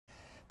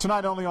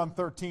Tonight only on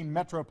 13,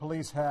 Metro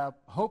Police have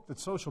hope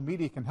that social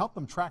media can help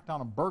them track down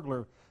a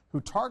burglar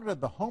who targeted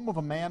the home of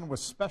a man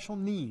with special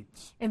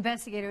needs.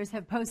 Investigators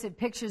have posted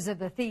pictures of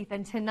the thief,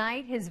 and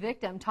tonight his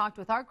victim talked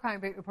with our crime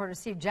rate reporter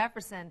Steve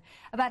Jefferson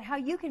about how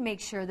you can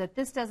make sure that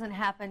this doesn't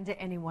happen to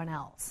anyone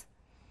else.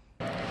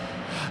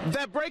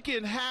 That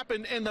break-in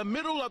happened in the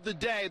middle of the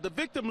day. The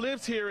victim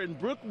lives here in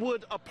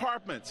Brookwood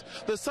Apartments.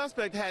 The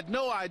suspect had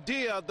no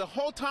idea the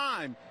whole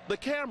time the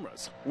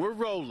cameras were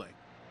rolling.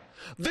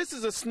 This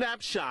is a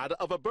snapshot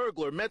of a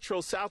burglar Metro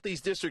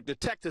Southeast District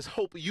detectives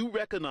hope you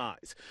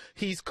recognize.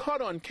 He's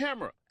caught on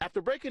camera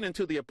after breaking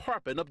into the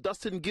apartment of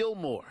Dustin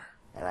Gilmore.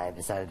 And I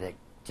decided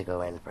to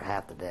go in for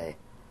half the day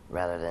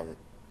rather than,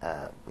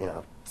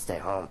 stay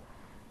home.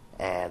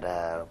 And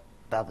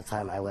about the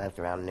time I left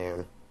around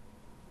noon,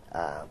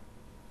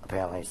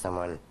 apparently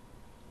someone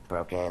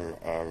broke in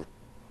and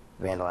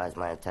vandalized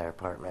my entire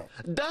apartment.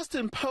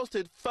 Dustin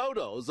posted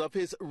photos of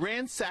his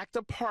ransacked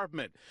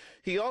apartment.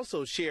 He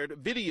also shared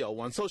video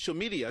on social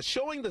media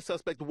showing the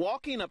suspect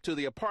walking up to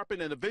the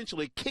apartment and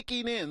eventually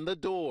kicking in the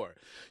door.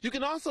 You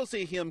can also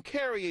see him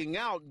carrying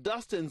out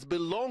Dustin's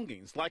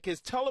belongings, like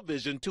his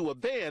television, to a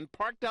van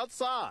parked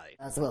outside.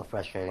 It's a little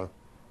frustrating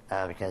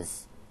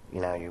because,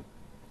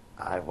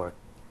 I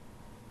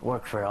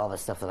work for all the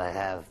stuff that I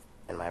have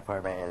in my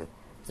apartment, and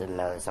didn't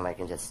know that somebody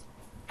can just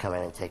come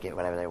in and take it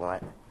whenever they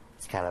want.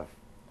 It's kind of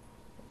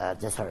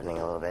disheartening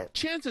a little bit.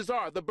 Chances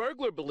are the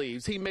burglar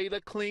believes he made a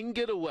clean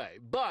getaway,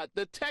 but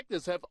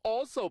detectives have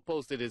also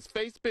posted his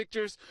face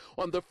pictures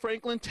on the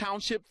Franklin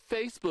Township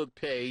Facebook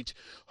page,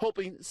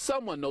 hoping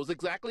someone knows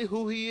exactly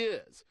who he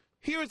is.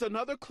 Here's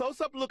another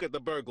close-up look at the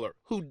burglar,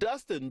 who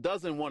Dustin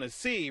doesn't want to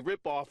see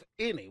rip off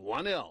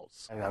anyone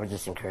else. I would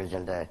just encourage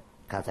them to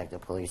contact the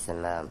police,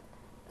 and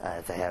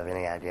if they have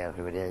any idea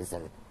who it is,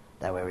 and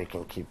that way we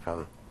can keep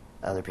from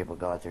other people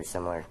going through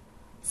similar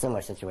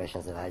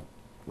situations that I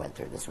went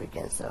through this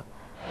weekend. So,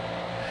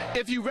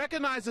 if you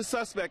recognize the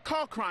suspect,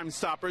 call Crime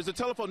Stoppers. The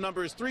telephone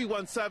number is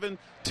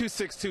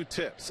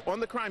 317-262-TIPS. On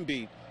the Crime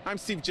Beat, I'm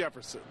Steve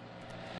Jefferson.